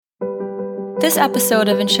This episode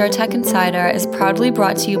of Insurtech Insider is proudly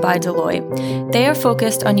brought to you by Deloitte. They are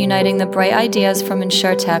focused on uniting the bright ideas from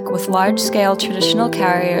Insurtech with large-scale traditional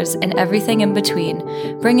carriers and everything in between,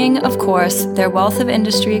 bringing, of course, their wealth of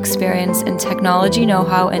industry experience and technology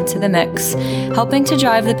know-how into the mix, helping to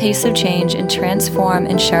drive the pace of change and transform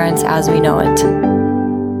insurance as we know it.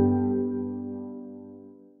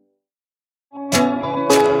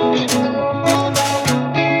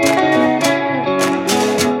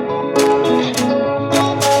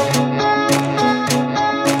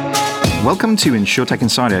 Welcome to Insurtech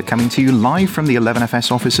Insider, coming to you live from the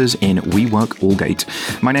 11FS offices in WeWork Aldgate.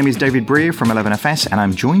 My name is David Breer from 11FS, and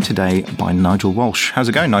I'm joined today by Nigel Walsh. How's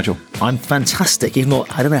it going, Nigel? I'm fantastic. If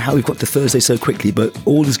not, I don't know how we've got to Thursday so quickly, but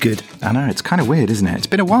all is good. I know, it's kind of weird, isn't it? It's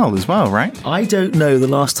been a while as well, right? I don't know the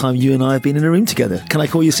last time you and I have been in a room together. Can I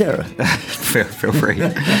call you Sarah? Feel free.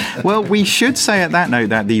 Well, we should say at that note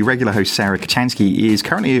that the regular host, Sarah Kachansky, is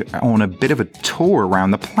currently on a bit of a tour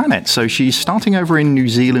around the planet. So she's starting over in New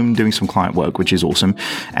Zealand doing some client work, which is awesome.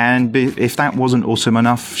 And if that wasn't awesome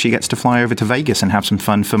enough, she gets to fly over to Vegas and have some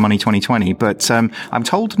fun for Money 2020. But I'm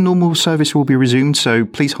told normal service will be resumed, so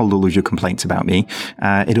please hold all of your complaints about me.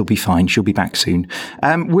 It'll be fine. She'll be back soon.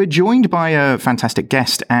 We're joined by a fantastic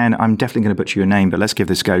guest, and I'm definitely going to butcher your name, but let's give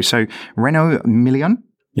this a go. So, Renaud Million?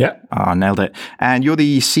 Yeah. Nailed it. And you're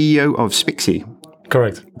the CEO of Spixie.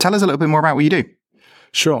 Correct. Tell us a little bit more about what you do.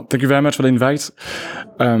 Sure. Thank you very much for the invite.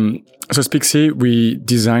 So Spixie, we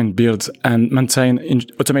design, build, and maintain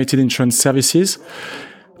automated insurance services.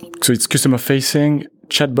 So it's customer-facing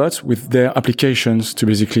chatbots with their applications to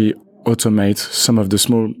basically automate some of the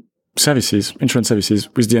small services, insurance services,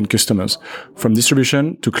 with the end customers, from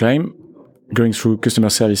distribution to claim, going through customer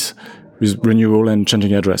service with renewal and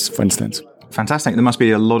changing address, for instance. Fantastic. There must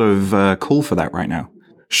be a lot of call for that right now.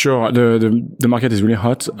 Sure. The market is really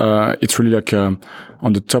hot. It's really like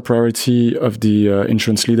on the top priority of the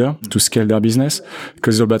insurance leader to scale their business,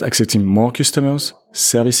 because it's all about accepting more customers,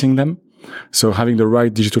 servicing them. So having the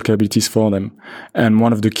right digital capabilities for them. And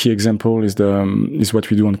one of the key examples is what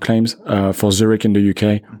we do on claims for Zurich in the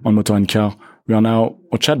UK on motor and car. We are now,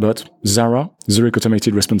 our chatbot, Zara, Zurich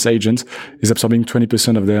Automated Response Agent, is absorbing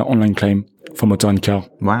 20% of their online claim for motor and car.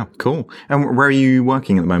 Wow, cool. And where are you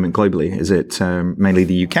working at the moment globally? Is it mainly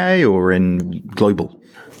the UK or in global?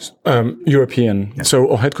 European. Yeah.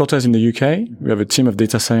 So our headquarters in the UK. We have a team of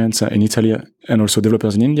data science in Italy and also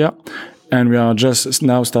developers in India. And we are just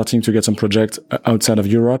now starting to get some projects outside of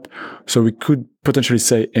Europe. So we could potentially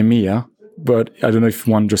say EMEA, but I don't know if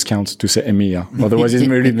one just counts to say EMEA. Otherwise, it's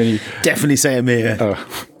really many. Definitely say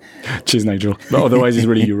EMEA. Cheers, Nigel. But otherwise, it's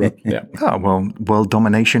really Europe. Yeah. Oh, well, world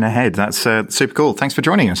domination ahead. That's super cool. Thanks for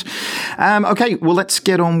joining us. Okay, well, let's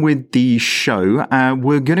get on with the show.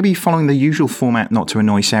 We're going to be following the usual format, not to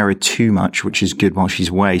annoy Sarah too much, which is good while she's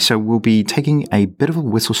away. So we'll be taking a bit of a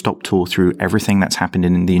whistle-stop tour through everything that's happened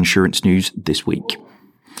in the insurance news this week.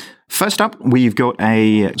 First up, we've got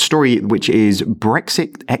a story which is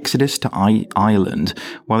Brexit exodus to Ireland.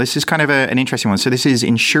 Well, this is kind of an interesting one. So this is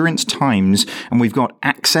Insurance Times, and we've got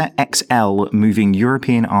AXA XL moving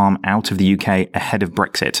European arm out of the UK ahead of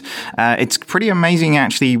Brexit. It's pretty amazing,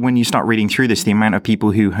 actually, when you start reading through this, the amount of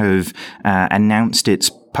people who have announced its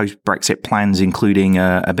post-Brexit plans, including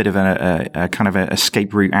a bit of a kind of an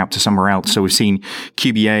escape route out to somewhere else. So we've seen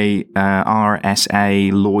QBA,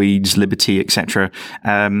 RSA, Lloyd's, Liberty, etc.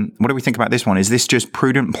 What do we think about this one? Is this just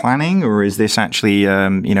prudent planning, or is this actually a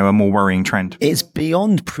more worrying trend? It's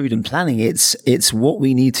beyond prudent planning. It's what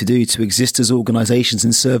we need to do to exist as organizations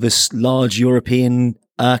and service large European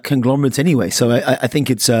conglomerates anyway. So I think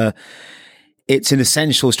it's an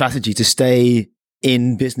essential strategy to stay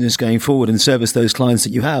in business going forward and service those clients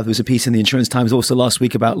that you have. There was a piece in the Insurance Times also last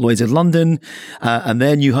week about Lloyd's of London and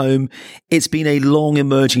their new home. It's been a long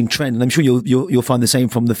emerging trend, and I'm sure you'll find the same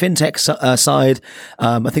from the fintech side.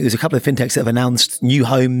 I think there's a couple of fintechs that have announced new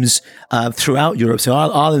homes throughout Europe. So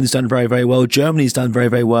Ireland's done very, very well. Germany's done very,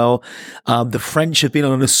 very well. The French have been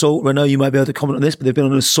on an assault. Renaud, you might be able to comment on this, but they've been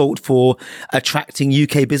on an assault for attracting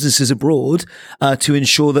UK businesses abroad to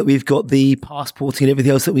ensure that we've got the passporting and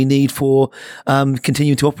everything else that we need for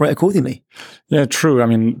continue to operate accordingly. Yeah, true. I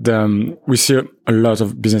mean, we see a lot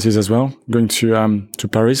of businesses as well going to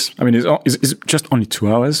Paris. I mean, it's just only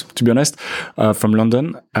 2 hours, to be honest, from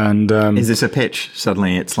London. And is this a pitch?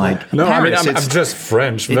 Suddenly, it's like no. Paris, I mean, I'm just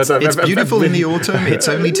French. It's beautiful in the autumn. It's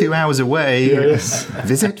only 2 hours away. Yes.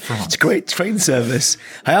 Visit France. It's a great train service.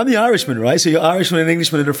 Hey, I'm the Irishman, right? So you're Irishman, an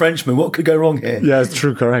Englishman, and a Frenchman. What could go wrong here? Yeah, it's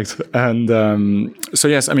true, correct. And so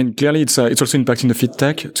yes, I mean, clearly it's also impacting the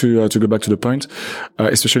fintech to go back to the point,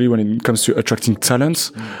 especially when it comes to attracting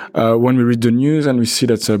talents. When we read the news, news and we see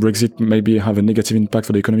that Brexit maybe have a negative impact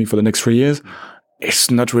for the economy for the next 3 years,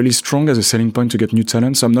 it's not really strong as a selling point to get new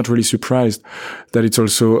talent. So I'm not really surprised that it's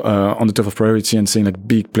also on the top of priority and seeing like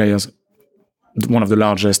big players, one of the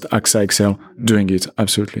largest, AXA XL, doing it.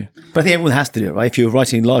 Absolutely. But I think everyone has to do it, right? If you're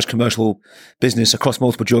writing large commercial business across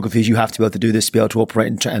multiple geographies, you have to be able to do this to be able to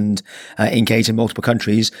operate and engage in multiple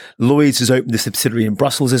countries. Lloyd's has opened a subsidiary in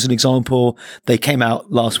Brussels as an example. They came out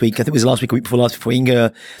last week, I think it was last week or week before last, before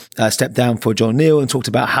Inga stepped down for John Neal, and talked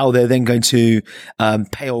about how they're then going to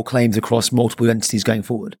pay all claims across multiple entities going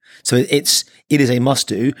forward. So it is a must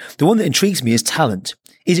do. The one that intrigues me is talent.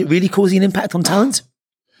 Is it really causing an impact on talent?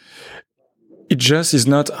 It just is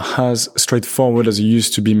not as straightforward as it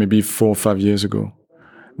used to be maybe 4 or 5 years ago,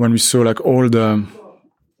 when we saw like all the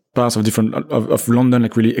parts of different of London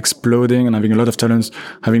like really exploding and having a lot of talents,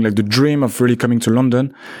 having like the dream of really coming to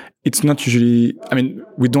London. It's not usually, I mean,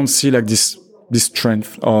 we don't see like this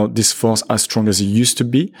strength or this force as strong as it used to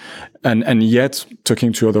be. And yet,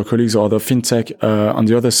 talking to other colleagues or other fintech on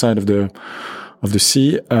the other side of the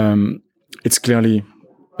sea, it's clearly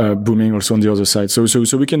booming also on the other side. So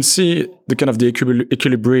we can see the kind of the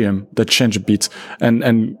equilibrium that changed a bit,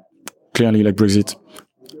 and clearly like Brexit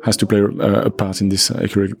has to play a part in this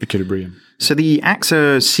equilibrium. So the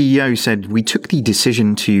AXA CEO said, we took the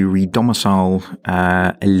decision to redomicile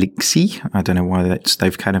Elixi. I don't know why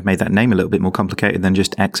they've kind of made that name a little bit more complicated than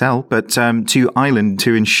just XL, but to Ireland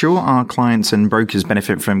to ensure our clients and brokers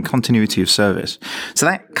benefit from continuity of service. So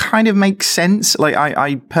that kind of makes sense. Like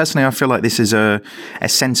I personally, I feel like this is a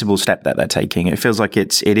sensible step that they're taking. It feels like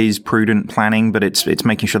it is prudent planning, but it's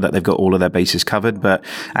making sure that they've got all of their bases covered. But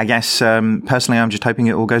I guess personally, I'm just hoping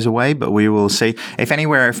it all goes away, but we will see.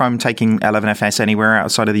 If I'm taking 11FS anywhere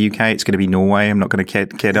outside of the UK, it's going to be Norway. I'm not going to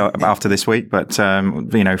kid after this week, but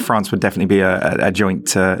France would definitely be a joint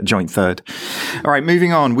third. All right,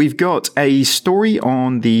 moving on. We've got a story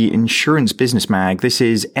on the Insurance Business Mag. This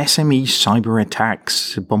is SME cyber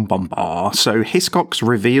attacks. Bum, bum, bah. So Hiscox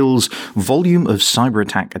reveals volume of cyber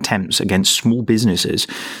attack attempts against small businesses.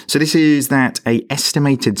 So this is that a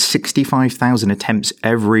estimated 65,000 attempts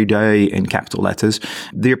every day in capital letters.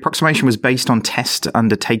 The approximation was based on tests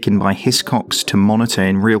undertaken by Hiscox to monitor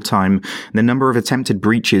in real time the number of attempted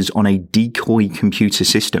breaches on a decoy computer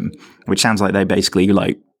system, which sounds like they basically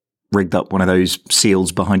like rigged up one of those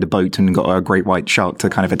seals behind a boat and got a great white shark to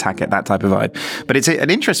kind of attack it, that type of vibe. But it's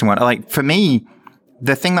an interesting one. Like for me,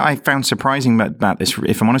 the thing that I found surprising about this,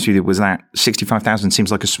 if I'm honest with you, was that 65,000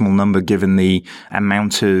 seems like a small number given the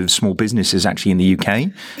amount of small businesses actually in the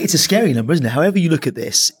UK. It's a scary number, isn't it? However you look at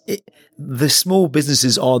this, the small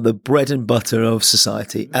businesses are the bread and butter of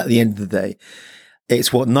society at the end of the day.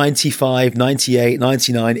 It's 95, 98,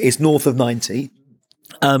 99. It's north of 90.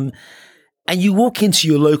 And you walk into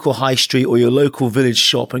your local high street or your local village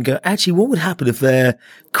shop and go, actually, what would happen if their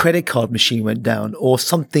credit card machine went down or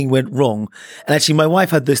something went wrong? And actually, my wife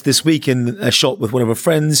had this week in a shop with one of her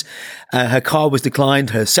friends. Her car was declined.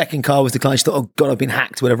 Her second car was declined. She thought, oh God, I've been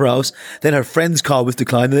hacked, whatever else. Then her friend's car was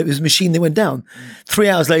declined and it was a machine that went down. 3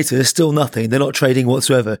 hours later, still nothing. They're not trading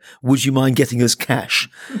whatsoever. Would you mind getting us cash?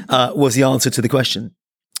 Was the answer to the question.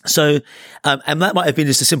 So, and that might have been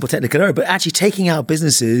just a simple technical error, but actually taking out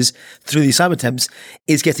businesses through these cyber attempts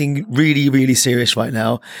is getting really, really serious right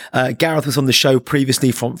now. Gareth was on the show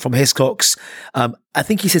previously from Hiscox. I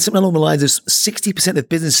think he said something along the lines of 60% of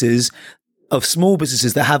businesses, of small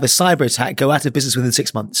businesses that have a cyber attack go out of business within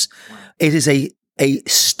 6 months. Wow. It is a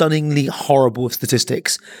stunningly horrible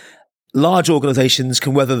statistics. Large organizations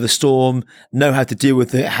can weather the storm, know how to deal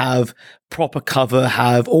with it, have proper cover,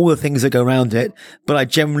 have all the things that go around it. But I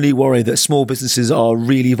generally worry that small businesses are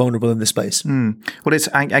really vulnerable in this space. Well,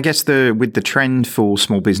 I guess with the trend for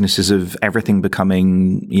small businesses of everything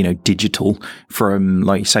becoming, digital, from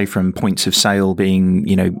like you say, from points of sale being,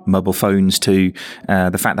 mobile phones to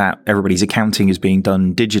the fact that everybody's accounting is being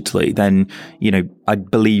done digitally, then, I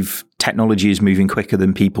believe technology is moving quicker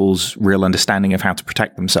than people's real understanding of how to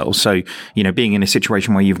protect themselves. So, being in a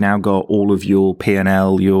situation where you've now got all of your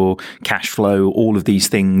P&L, your cash flow, all of these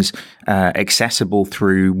things accessible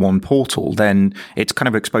through one portal, then it's kind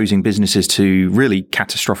of exposing businesses to really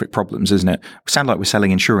catastrophic problems, isn't it? We sound like we're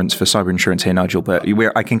selling insurance for cyber insurance here, Nigel, but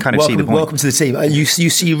I can kind of see the point. Welcome to the team. You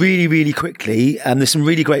see really, really quickly, and there's some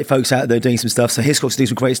really great folks out there doing some stuff. So Hiscox doing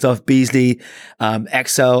some great stuff. Beasley,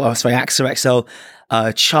 AXA XL,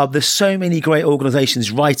 Chubb. There's so many great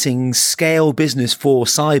organizations writing scale business for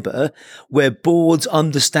cyber where boards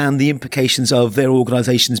understand the implications of their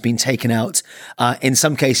organizations being taken out, in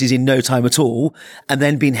some cases in no time at all, and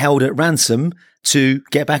then being held at ransom to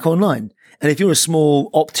get back online. And if you're a small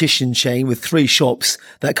optician chain with 3 shops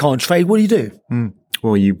that can't trade, what do you do?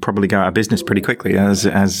 Well, you probably go out of business pretty quickly, as the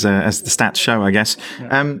stats show, I guess.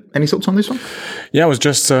 Any thoughts on this one? Yeah, I was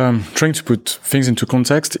just trying to put things into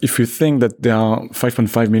context. If you think that there are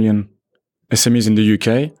 5.5 million SMEs in the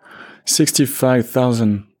UK,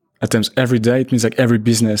 65,000 attempts every day, it means like every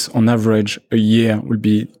business on average a year will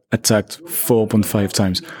be attacked 4.5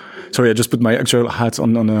 times. Sorry, I just put my actual hat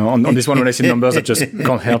on this one when I see numbers. I just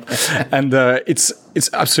can't help. And it's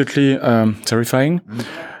absolutely terrifying.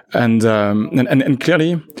 And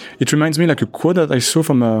clearly, it reminds me like a quote that I saw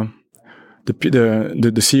from the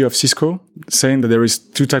CEO of Cisco, saying that there is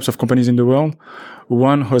 2 types of companies in the world: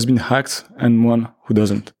 one who has been hacked and one who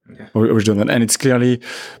doesn't, or which doesn't. And it's clearly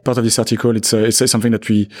part of this article. It's something that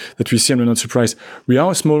we see, and we're not surprised. We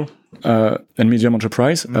are a small and medium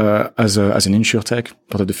enterprise as an Insurtech,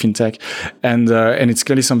 part of the fintech, and it's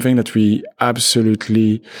clearly something that we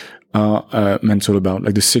absolutely are mental about,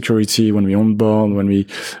 like the security when we onboard, when we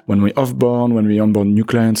offboard, when we onboard new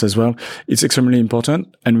clients as well. It's extremely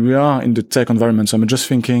important, and we are in the tech environment. So I'm just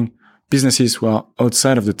thinking businesses who are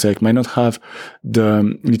outside of the tech might not have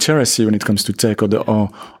the literacy when it comes to tech or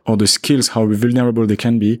the skills, how vulnerable they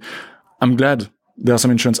can be. I'm glad there are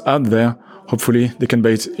some insurance out there. Hopefully they can buy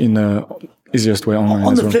it in the easiest way online.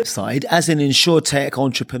 On the flip side, as an Insurtech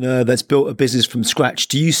entrepreneur that's built a business from scratch,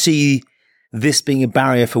 do you see this being a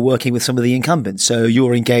barrier for working with some of the incumbents? So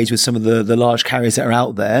you're engaged with some of the large carriers that are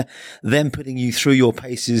out there, them putting you through your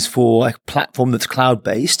paces for a platform that's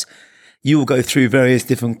cloud-based. You will go through various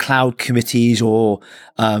different cloud committees or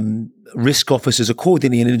risk officers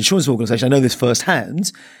accordingly in an insurance organization. I know this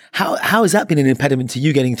firsthand. How has that been an impediment to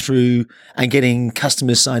you getting through and getting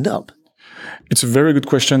customers signed up? It's a very good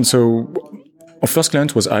question. So our first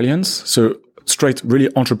client was Allianz. So straight, really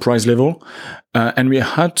enterprise level. And we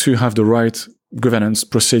had to have the right governance,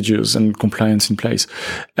 procedures, and compliance in place.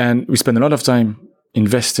 And we spent a lot of time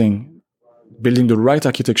investing, building the right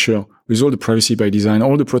architecture with all the privacy by design,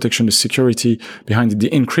 all the protection, the security behind it, the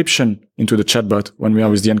encryption into the chatbot when we are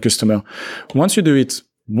with the end customer. Once you do it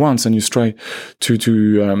once and you try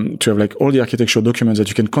to have like all the architectural documents that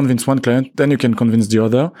you can convince one client, then you can convince the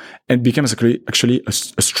other, and it becomes actually a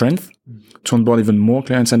strength to onboard even more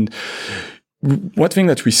clients. And one thing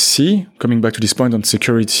that we see, coming back to this point on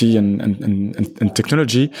security and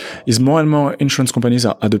technology, is more and more insurance companies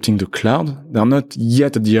are adopting the cloud. They are not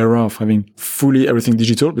yet at the era of having fully everything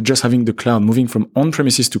digital, but just having the cloud, moving from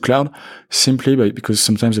on-premises to cloud, simply because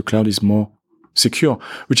sometimes the cloud is more secure,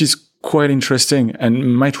 which is quite interesting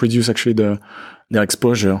and might reduce actually their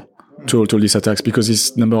exposure to all these attacks, because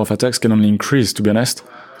this number of attacks can only increase, to be honest.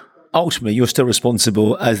 Ultimately, you're still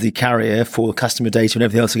responsible as the carrier for customer data and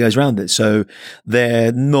everything else that goes around it. So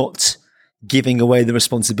they're not giving away the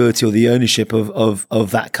responsibility or the ownership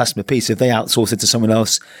of that customer piece. If they outsource it to someone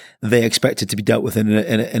else, they expect it to be dealt with in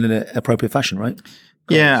an appropriate fashion, right?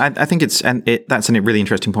 Yeah, I think that's a really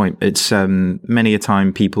interesting point. It's many a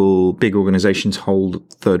time big organizations hold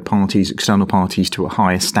third parties, external parties to a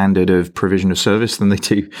higher standard of provision of service than they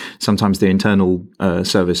do sometimes the internal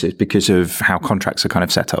services, because of how contracts are kind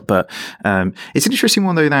of set up. But it's an interesting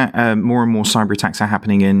one, though, that more and more cyber attacks are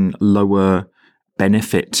happening in lower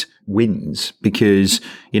benefit wins, because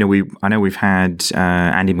I know we've had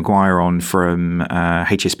Andy Maguire on from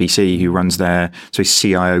HSBC, who runs he's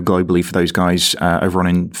CIO globally for those guys over on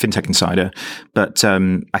in Fintech Insider. But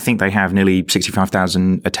I think they have nearly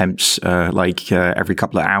 65,000 attempts every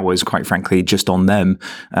couple of hours, quite frankly, just on them.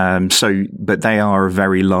 But they are a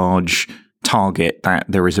very large target that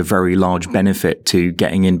there is a very large benefit to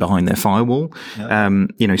getting in behind their firewall.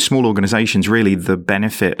 Yeah. Small organizations, really the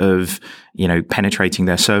benefit of, penetrating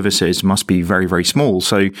their services must be very, very small.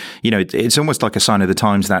 So, it's almost like a sign of the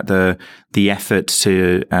times that the effort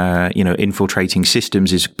to, infiltrating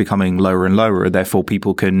systems is becoming lower and lower. Therefore,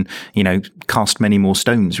 people can, cast many more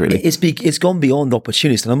stones, really. It's gone beyond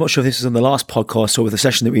opportunist. And I'm not sure if this was on the last podcast or with the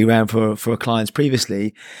session that we ran for clients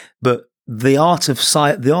previously, but the art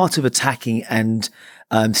of attacking and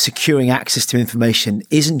securing access to information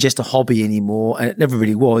isn't just a hobby anymore, and it never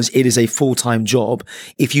really was. It is a full-time job.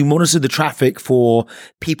 If you monitor the traffic for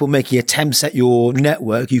people making attempts at your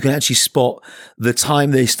network, you can actually spot the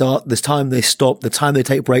time they start, the time they stop, the time they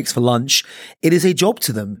take breaks for lunch. It is a job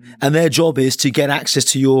to them, and their job is to get access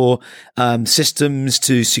to your systems,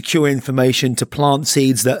 to secure information, to plant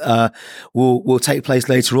seeds that will take place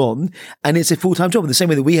later on. And it's a full-time job. In the same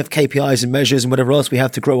way that we have KPIs and measures and whatever else we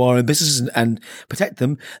have to grow our own businesses and protect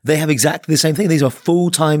them, they have exactly the same thing. These are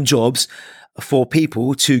full-time jobs. for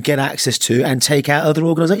people to get access to and take out other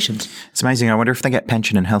organizations. It's amazing. I wonder if they get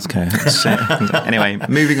pension and healthcare. Anyway,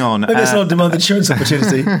 moving on. Maybe it's an on-demand insurance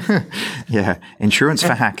opportunity. Yeah, insurance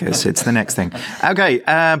for hackers. It's the next thing. Okay,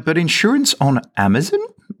 but insurance on Amazon?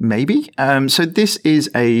 Maybe. So this is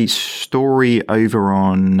a story over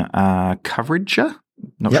on Coverager.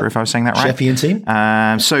 Not sure if I was saying that right. Sheffy and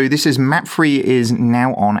team. So this is MapFree is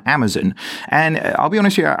now on Amazon. And I'll be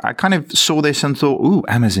honest with you, I kind of saw this and thought, ooh,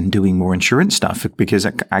 Amazon doing more insurance stuff, because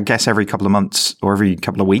I guess every couple of months or every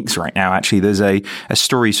couple of weeks right now, actually, there's a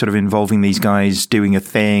story sort of involving these guys doing a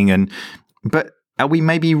thing. But are we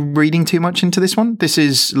maybe reading too much into this one? This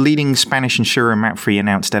is leading Spanish insurer MapFree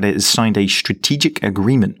announced that it has signed a strategic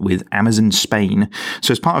agreement with Amazon Spain.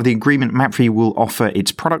 So as part of the agreement, MapFree will offer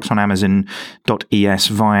its products on Amazon.es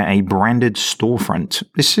via a branded storefront.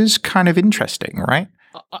 This is kind of interesting, right?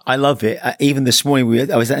 I love it. Even this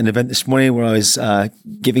morning, I was at an event this morning where I was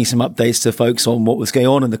giving some updates to folks on what was going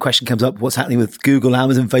on, and the question comes up, what's happening with Google,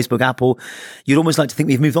 Amazon, Facebook, Apple? You'd almost like to think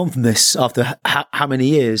we've moved on from this after how many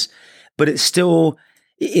years? But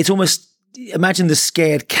it's almost, imagine the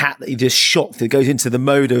scared cat that you just shot that goes into the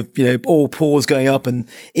mode of, all paws going up and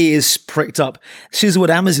ears pricked up. As soon as the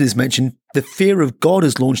word Amazon is mentioned, the fear of God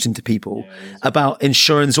has launched into people about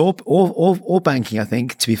insurance or banking, I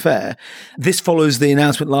think, to be fair. This follows the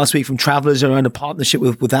announcement last week from Travelers around a partnership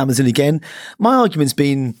with Amazon again. My argument's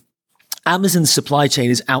been, Amazon's supply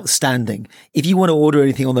chain is outstanding. If you want to order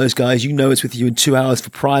anything on those guys, it's with you in 2 hours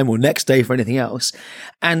for Prime or next day for anything else.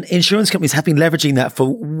 And insurance companies have been leveraging that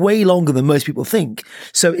for way longer than most people think.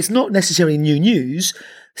 So it's not necessarily new news.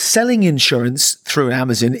 Selling insurance through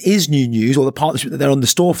Amazon is new news, or the partnership that they're on the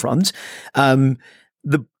storefront.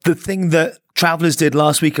 The thing that Travelers did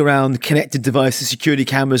last week around connected devices, security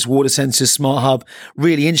cameras, water sensors, smart hub,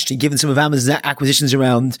 really interesting, given some of Amazon's acquisitions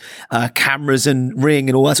around cameras and Ring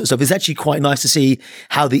and all that sort of stuff. It's actually quite nice to see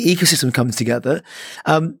how the ecosystem comes together.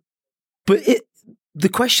 But the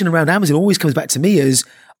question around Amazon always comes back to me is,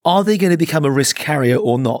 are they going to become a risk carrier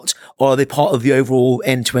or not? Or are they part of the overall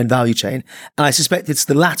end-to-end value chain? And I suspect it's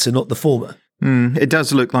the latter, not the former. It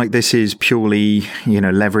does look like this is purely,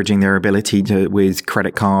 leveraging their ability with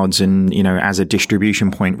credit cards and, as a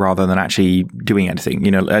distribution point rather than actually doing anything.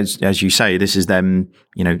 As you say, this is them,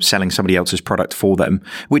 selling somebody else's product for them,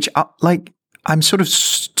 which I'm sort of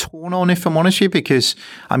torn on, if I'm honest with you, because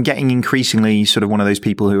I'm getting increasingly sort of one of those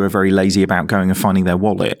people who are very lazy about going and finding their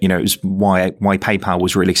wallet. It was why PayPal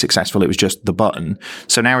was really successful. It was just the button.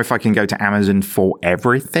 So now if I can go to Amazon for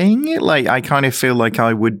everything, I kind of feel like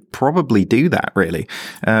I would probably do that, really.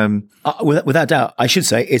 Without doubt, I should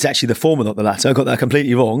say it's actually the former, not the latter. I got that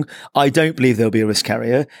completely wrong. I don't believe there'll be a risk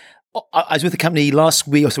carrier. I was with a company last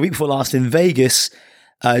week, or the week before last, in Vegas.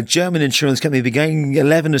 German insurance company, been going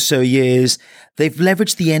 11 or so years. They've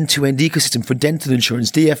leveraged the end-to-end ecosystem for dental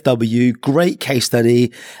insurance, DFW, great case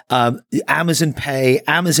study, Amazon Pay,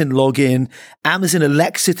 Amazon Login, Amazon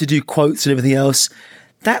Alexa to do quotes and everything else.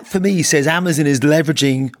 That for me says Amazon is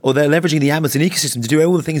leveraging, or they're leveraging the Amazon ecosystem to do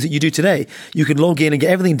all the things that you do today. You can log in and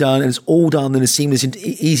get everything done, and it's all done in a seamless and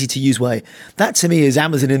easy to use way. That to me is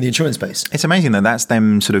Amazon in the insurance space. It's amazing that that's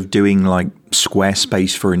them sort of doing like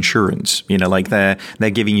Squarespace for insurance. They're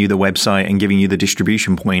giving you the website and giving you the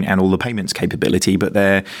distribution point and all the payments capability, but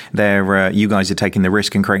they're you guys are taking the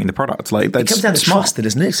risk and creating the product. Like that's it comes down to trust,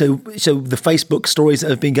 isn't it? So the Facebook stories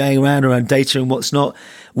that have been going around data and what's not.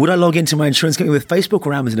 Would I log into my insurance company with Facebook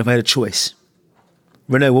or Amazon if I had a choice?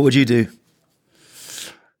 Renaud, what would you do?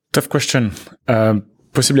 Tough question.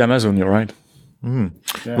 Possibly Amazon, you're right.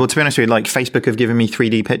 Yeah. Well, to be honest with you, Facebook have given me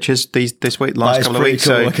 3D pictures this week, last couple of weeks.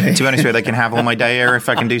 Cool. So okay. To be honest with you, they can have all my data if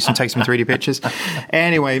I can take some 3D pictures.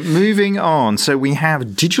 Anyway, moving on. So we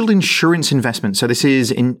have digital insurance investment. So this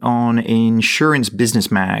is on Insurance Business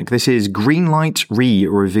Mag. This is Greenlight Re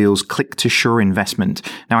reveals Click to Sure investment.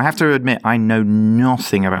 Now, I have to admit, I know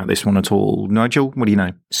nothing about this one at all. Nigel, what do you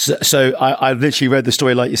know? So I literally read the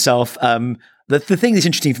story like yourself. The thing that's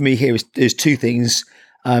interesting for me here is two things.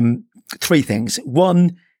 Three things.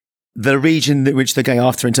 One, the region that which they're going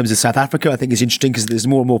after in terms of South Africa, I think is interesting because there's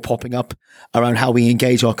more and more popping up around how we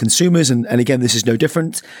engage our consumers. And again, this is no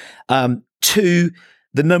different. Two,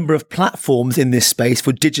 the number of platforms in this space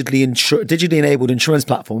for digitally enabled insurance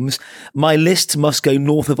platforms. My list must go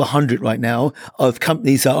north of 100 right now of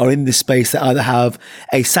companies that are in this space that either have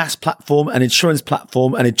a SaaS platform, an insurance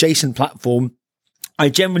platform, an adjacent platform. I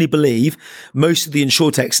generally believe most of the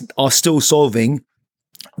Insurtechs are still solving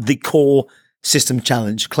the core system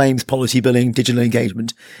challenge, claims, policy billing, digital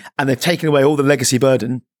engagement, and they've taken away all the legacy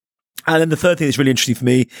burden. And then the third thing that's really interesting for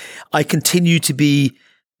me, I continue to be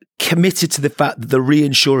committed to the fact that the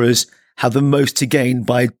reinsurers have the most to gain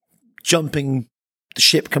by jumping the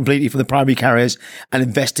ship completely from the primary carriers and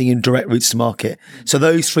investing in direct routes to market. So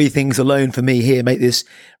those three things alone for me here make this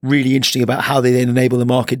really interesting about how they then enable the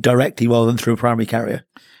market directly rather than through a primary carrier.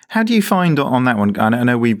 How do you find on that one? I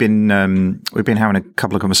know we've been having a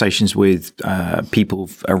couple of conversations with people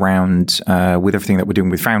around with everything that we're doing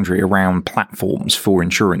with Foundry around platforms for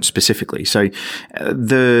insurance specifically. So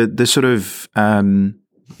the sort of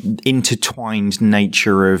intertwined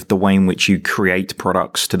nature of the way in which you create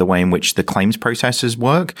products to the way in which the claims processes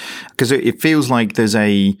work, because it feels like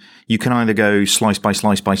you can either go slice by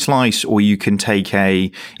slice by slice, or you can take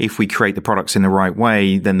if we create the products in the right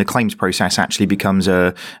way, then the claims process actually becomes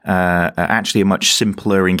actually a much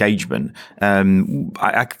simpler engagement.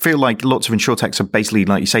 I feel like lots of insurtechs are basically,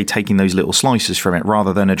 like you say, taking those little slices from it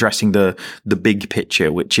rather than addressing the big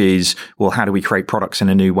picture, which is, well, how do we create products in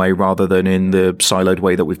a new way rather than in the siloed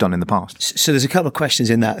way that we've done in the past? So there's a couple of questions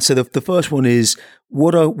in that. So the first one is,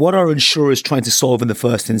 what are insurers trying to solve in the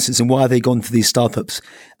first instance, and why are they gone to these startups?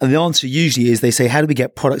 And the answer usually is they say, how do we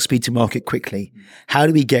get product speed to market quickly? How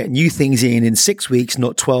do we get new things in 6 weeks,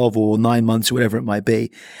 not 12 or 9 months or whatever it might be?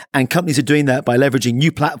 And companies are doing that by leveraging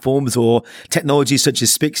new platforms or technologies such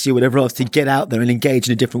as Spixie or whatever else to get out there and engage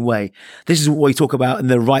in a different way. This is what we talk about in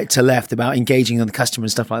the right to left, about engaging on the customer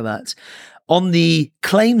and stuff like that. On the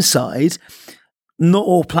claims side, not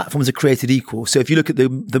all platforms are created equal. So if you look at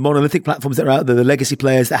the monolithic platforms that are out there, the legacy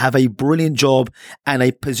players that have a brilliant job and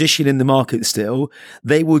a position in the market still,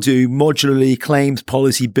 they will do modularly claims,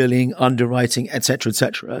 policy, billing, underwriting, etc.,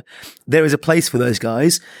 etc. There is a place for those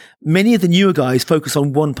guys. Many of the newer guys focus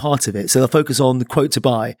on one part of it. So they'll focus on the quote to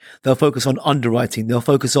buy. They'll focus on underwriting. They'll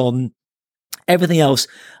focus on everything else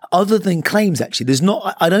other than claims. Actually, there's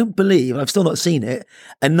not, I don't believe, I've still not seen it,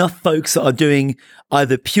 enough folks that are doing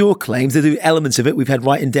either pure claims. They do elements of it. We've had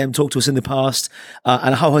Wright and Dem talk to us in the past,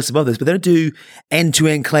 and a whole host of others, but they don't do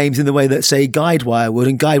end-to-end claims in the way that, say, Guidewire would.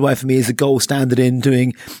 And Guidewire for me is the gold standard in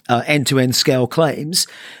doing end-to-end scale claims.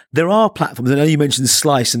 There are platforms. I know you mentioned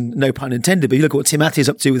Slice, and no pun intended, but you look at what Tim Attie is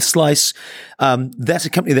up to with Slice. That's a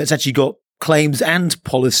company that's actually got claims and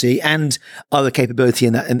policy and other capability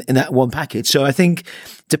in that one package. So I think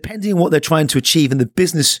depending on what they're trying to achieve in the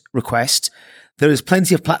business request, there is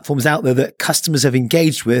plenty of platforms out there that customers have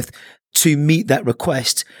engaged with to meet that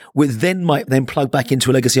request, which then might then plug back into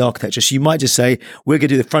a legacy architecture. So you might just say, we're going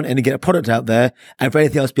to do the front end and get a product out there. And for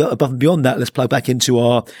anything else above and beyond that, let's plug back into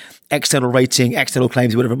our external rating, external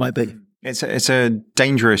claims, whatever it might be. It's a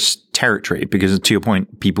dangerous territory because, to your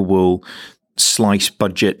point, people will slice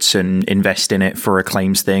budgets and invest in it for a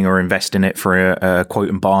claims thing or invest in it for a quote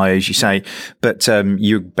and buy, as you say. But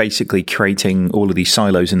you're basically creating all of these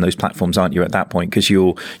silos in those platforms, aren't you, at that point? Because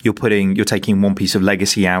you're taking one piece of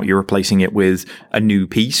legacy out, you're replacing it with a new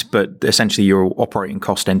piece, but essentially your operating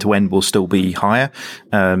cost end to end will still be higher.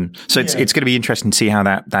 It's going to be interesting to see how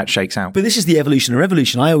that shakes out. But this is the evolution or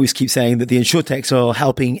revolution. I always keep saying that the insurtechs are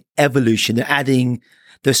helping evolution.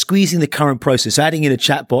 They're squeezing the current process, adding in a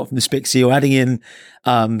chatbot from the Spixie or adding in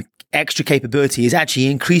extra capability is actually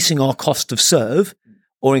increasing our cost of serve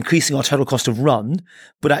or increasing our total cost of run,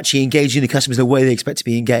 but actually engaging the customers the way they expect to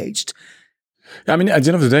be engaged. I mean, at the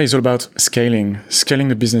end of the day, it's all about scaling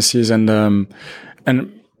the businesses. And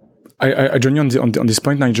I join you on this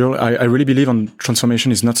point, Nigel. I really believe on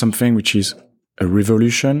transformation is not something which is a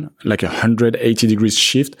revolution, like 180 degrees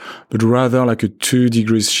shift, but rather like a 2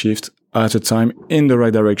 degrees shift at a time in the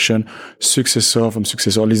right direction, successor from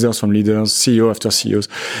successor, leaders from leaders, CEO after CEOs.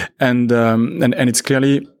 And it's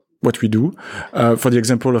clearly what we do. For the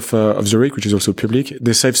example of Zurich, which is also public,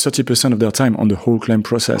 they save 30% of their time on the whole claim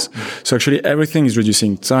process. So actually everything is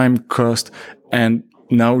reducing time, cost, and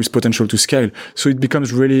now with potential to scale. So it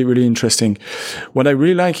becomes really, really interesting. What I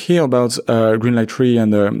really like here about Greenlight Tree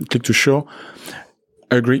and Click to Shore,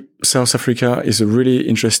 I agree, South Africa is a really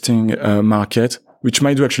interesting market, which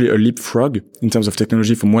might do actually a leapfrog in terms of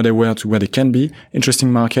technology from where they were to where they can be.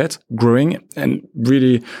 Interesting market, growing, and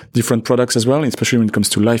really different products as well, especially when it comes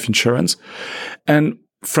to life insurance. And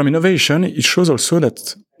from innovation, it shows also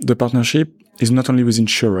that the partnership is not only with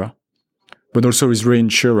insurer, but also with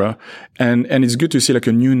reinsurer. And it's good to see like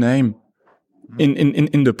a new name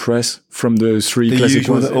in the press from the three classic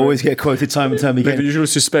ones that always get quoted time and time again. Like the usual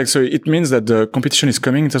suspects. So it means that the competition is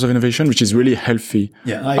coming in terms of innovation, which is really healthy.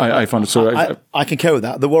 Yeah, I found it. So I concur with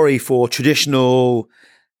that. The worry for traditional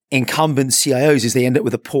incumbent CIOs is they end up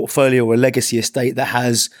with a portfolio or a legacy estate that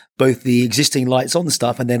has both the existing lights on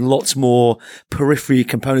stuff and then lots more periphery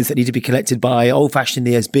components that need to be connected by old-fashioned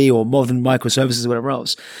ESB or modern microservices or whatever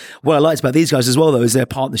else. What I liked about these guys as well, though, is their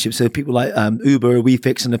partnerships. So people like Uber,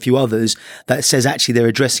 WeFix, and a few others that says actually they're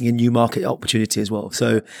addressing a new market opportunity as well.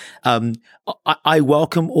 So I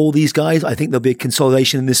welcome all these guys. I think there'll be a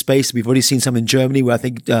consolidation in this space. We've already seen some in Germany where I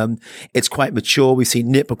think it's quite mature. We've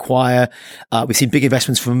seen NIP acquire. We've seen big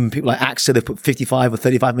investments from people like AXA. They've put $55 or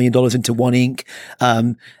 $35 million into One Inc.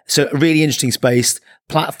 So a really interesting space.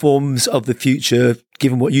 Platforms of the future,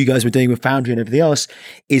 given what you guys were doing with Foundry and everything else,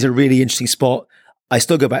 is a really interesting spot. I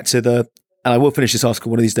still go back to and I will finish this article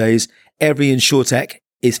one of these days, every Insurtech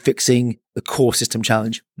is fixing the core system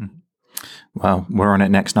challenge. Mm-hmm. Well, we're on it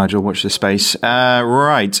next, Nigel. Watch this space.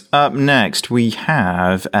 Right. Up next, we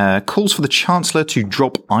have calls for the Chancellor to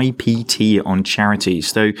drop IPT on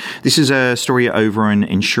charities. So this is a story over on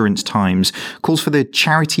Insurance Times. Calls for the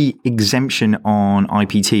charity exemption on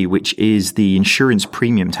IPT, which is the insurance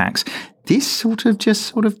premium tax. This sort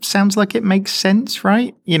of sounds like it makes sense,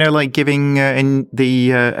 right? You know, like giving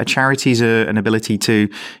charities an ability to,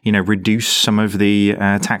 you know, reduce some of the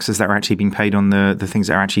taxes that are actually being paid on the things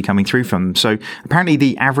that are actually coming through from them. So apparently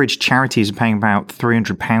the average charities are paying about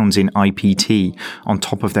 £300 in IPT on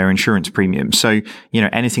top of their insurance premium. So, you know,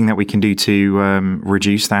 anything that we can do to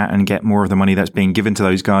reduce that and get more of the money that's being given to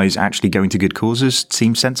those guys actually going to good causes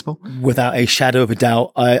seems sensible. Without a shadow of a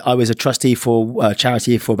doubt. I was a trustee for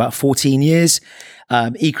charity for about 14 years.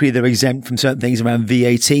 Equally, they're exempt from certain things around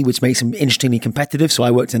VAT, which makes them interestingly competitive. So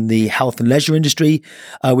I worked in the health and leisure industry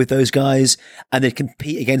with those guys, and they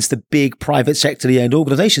compete against the big private sectorally owned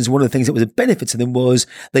organizations. One of the things that was a benefit to them was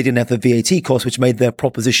they didn't have the VAT cost, which made their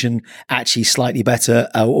proposition actually slightly better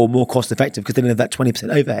or more cost effective because they didn't have that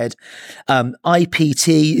 20% overhead.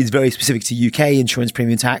 IPT is very specific to UK insurance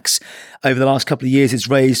premium tax. Over the last couple of years, it's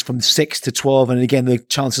raised from 6 to 12. And again, the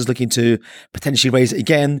Chancellor's looking to potentially raise it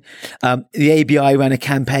again. The ABI ran a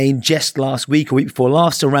campaign just last week or week before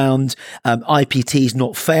last around IPT is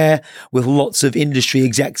not fair, with lots of industry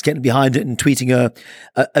execs getting behind it and tweeting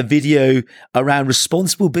a video around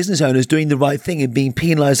responsible business owners doing the right thing and being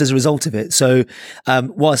penalized as a result of it. So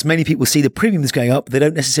whilst many people see the premiums going up, they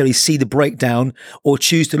don't necessarily see the breakdown or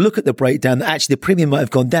choose to look at the breakdown that actually the premium might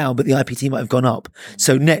have gone down, but the IPT might have gone up.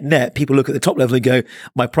 So net, people look at the top level and go,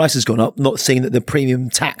 my price has gone up, not seeing that the premium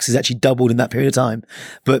tax has actually doubled in that period of time.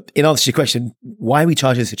 But in answer to your question, why are we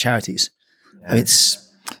charging this for charities? I mean,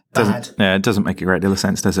 it's bad. It doesn't make a great deal of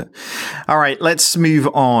sense, does it? All right, let's move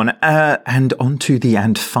on. And on to the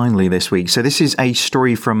and finally this week. So this is a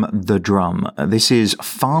story from The Drum. This is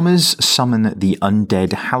farmers summon the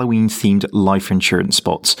undead Halloween-themed life insurance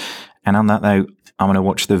spots. And on that note, I'm going to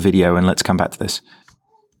watch the video and let's come back to this.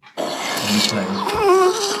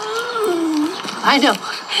 I know.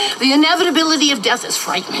 The inevitability of death is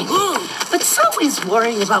frightening. But so is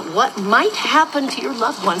worrying about what might happen to your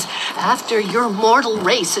loved ones after your mortal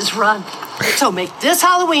race is run. So make this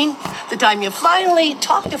Halloween the time you finally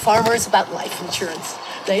talk to farmers about life insurance.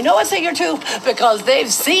 They know a thing or two because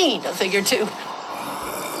they've seen a thing or two.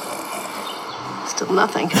 Still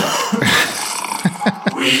nothing.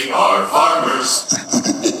 We are farmers.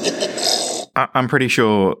 I'm pretty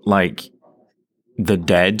sure, like, the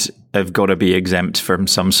dead have got to be exempt from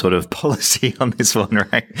some sort of policy on this one,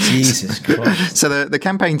 right? Jesus Christ. So the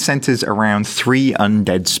campaign centers around 3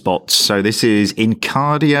 undead spots. So this is in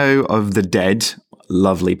Cardio of the Dead.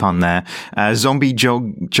 Lovely pun there. Zombie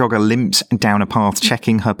jogger limps down a path,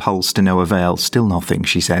 checking her pulse to no avail. Still nothing,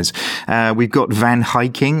 she says. We've got Van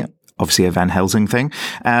Hiking. Obviously a Van Helsing thing,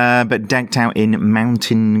 but decked out in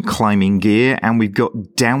mountain climbing gear. And we've got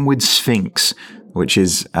Downward Sphinx, which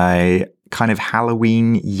is a kind of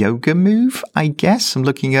Halloween yoga move, I guess. I'm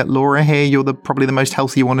looking at Laura here. You're probably the most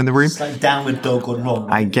healthy one in the room. It's like downward dog gone wrong.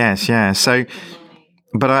 I guess, yeah. So,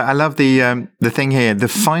 but I love the thing here. The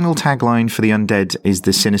final tagline for the undead is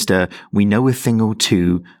the sinister, we know a thing or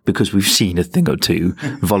two because we've seen a thing or two,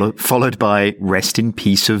 followed by rest in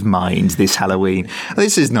peace of mind this Halloween.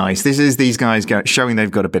 This is nice. This is these guys showing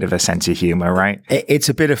they've got a bit of a sense of humor, right? It's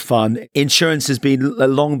a bit of fun. Insurance has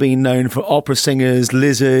long been known for opera singers,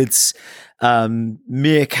 lizards,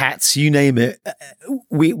 meerkats, you name it.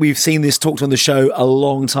 We've seen this talked on the show a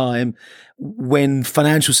long time. When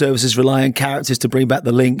financial services rely on characters to bring back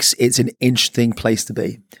the links, it's an interesting place to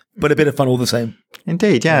be, but a bit of fun all the same.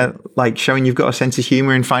 Indeed, yeah. Like showing you've got a sense of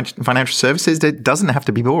humor in financial services, it doesn't have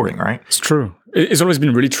to be boring, right? It's true. It's always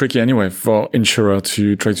been really tricky anyway for insurer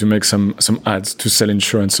to try to make some ads to sell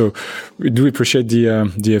insurance. So we do appreciate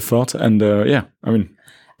the effort, and yeah, I mean,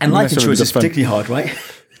 and life insurance is particularly hard, right?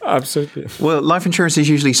 Absolutely. Well, life insurance is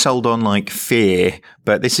usually sold on like fear,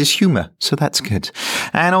 but this is humor, so that's good.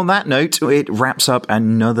 And on that note, it wraps up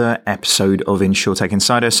another episode of Insurtech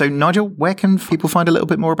Insider. So, Nigel, where can people find a little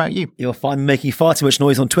bit more about you? You'll find me making far too much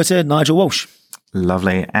noise on Twitter, Nigel Walsh.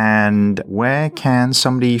 Lovely. And where can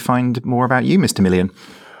somebody find more about you, Mr. Million?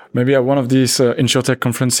 Maybe at one of these Insurtech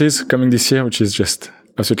conferences coming this year, which is just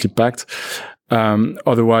absolutely packed.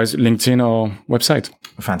 Otherwise, LinkedIn or website.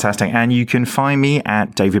 Fantastic. And you can find me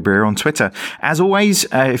at David Breer on Twitter. As always,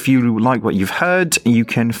 if you like what you've heard, you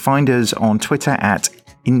can find us on Twitter at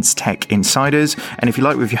Insurtech Insiders. And if you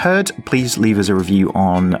like what you've heard, please leave us a review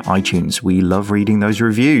on iTunes. We love reading those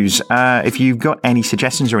reviews. If you've got any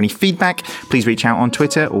suggestions or any feedback, please reach out on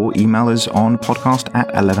Twitter or email us on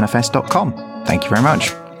podcast@11fs.com. Thank you very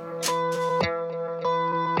much.